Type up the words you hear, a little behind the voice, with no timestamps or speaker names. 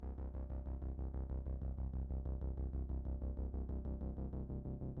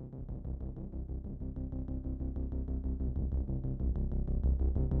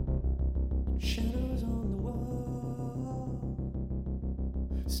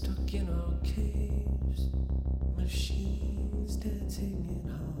Stuck in our caves, machines dancing in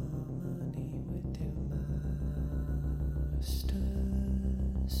harmony with their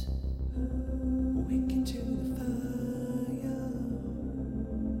masters. Waking to the fire,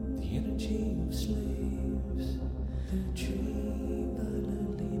 the energy of slaves, the tree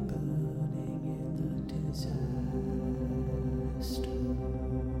violently burning in the disaster.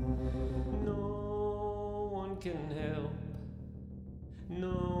 No one can help. No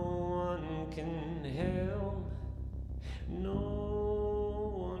one can help. No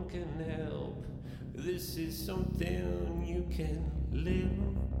one can help. This is something you can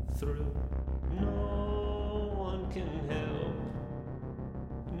live through. No one can help.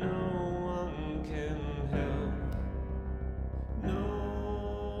 No one can help.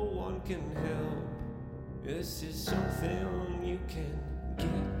 No one can help. This is something you can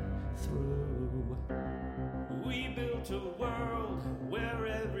get through. We built a world where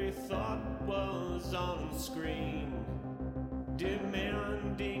every thought was on screen,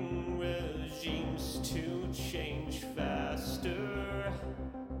 demanding regimes to change faster.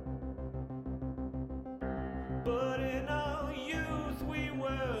 But in our youth we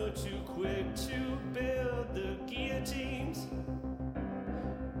were too quick to build the guillotines,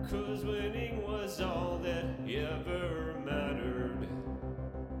 'cause winning was all that ever mattered.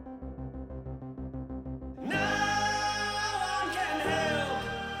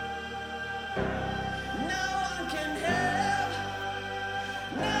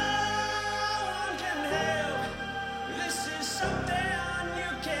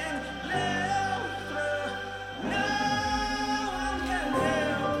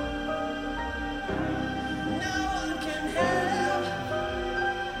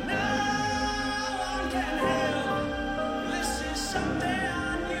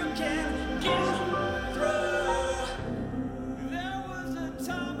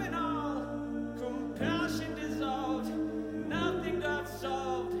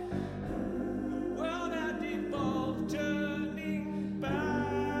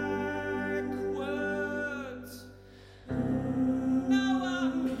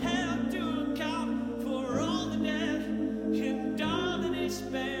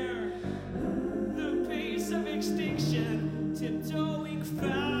 Tiptoeing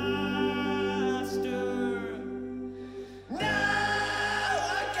faster. No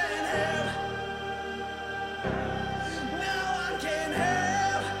one can help. No one can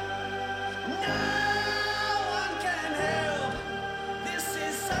help. No one can help. This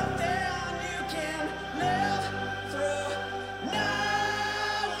is something you can live through. No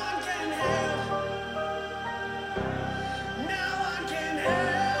one can help. No one can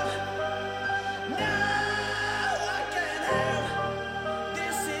help. No.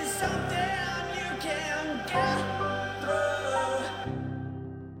 This is something you can get through.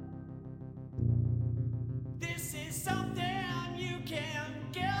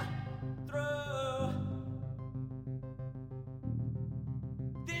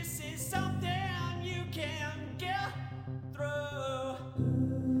 This is something you can get through.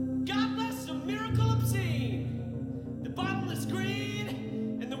 God bless a miracle obscene, the bottomless greed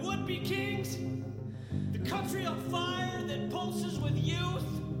and the would-be kings, the country on fire that pulses with youth,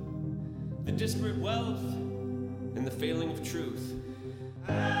 the disparate wealth and the failing of truth.